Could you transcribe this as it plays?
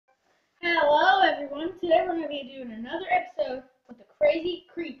everyone. Today we're going to be doing another episode with the crazy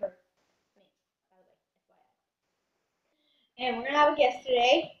creeper. And we're going to have a guest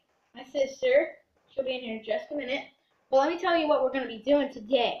today, my sister. She'll be in here in just a minute. But let me tell you what we're going to be doing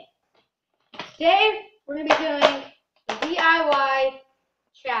today. Today we're going to be doing the DIY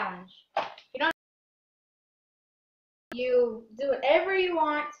challenge. You do whatever you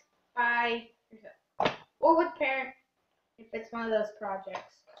want by yourself or with a parent if it's one of those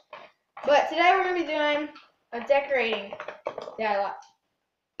projects. But today we're going to be doing a decorating DIY.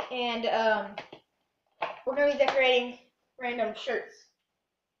 And we're going to be decorating random shirts.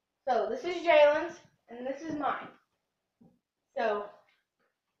 So this is Jalen's and this is mine. So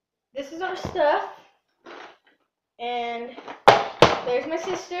this is our stuff. And there's my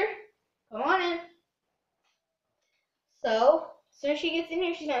sister. Come on in. So as soon as she gets in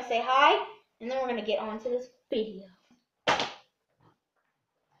here, she's going to say hi. And then we're going to get on to this video.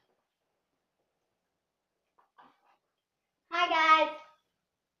 Hi guys.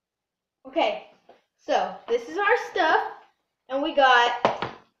 Okay, so this is our stuff, and we got,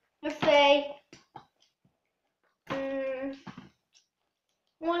 let's say,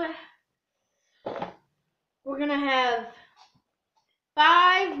 we're gonna have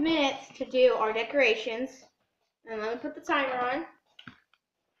 5 minutes to do our decorations, and let me put the timer on.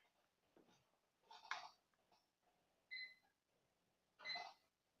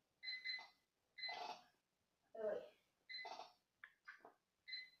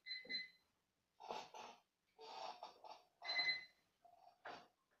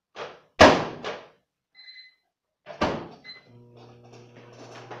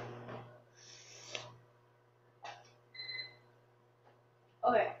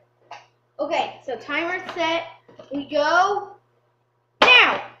 Okay, so timer set. We go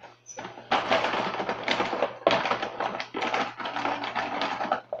now.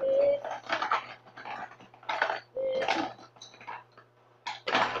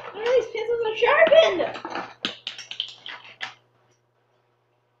 None of these pencils are sharpened.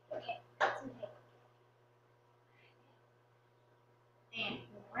 Okay. And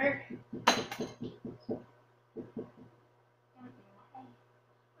more.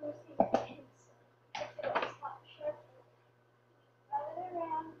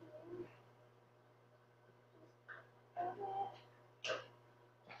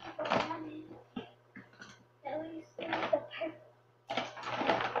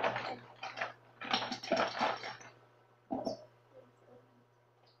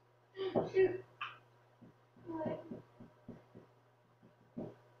 Shoot.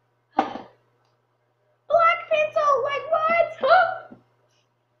 Black pencil, like what? Huh?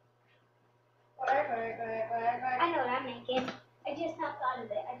 I know what I'm making. I just not thought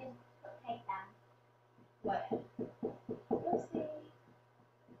of it. I just put tape down. What? We'll see.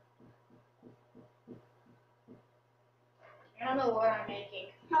 I don't know what I'm making.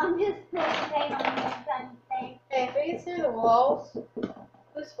 I'm just putting tape on the sun thing. Hey, if it gets through the walls,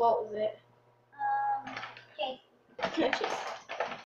 whose fault is it? Casey. Just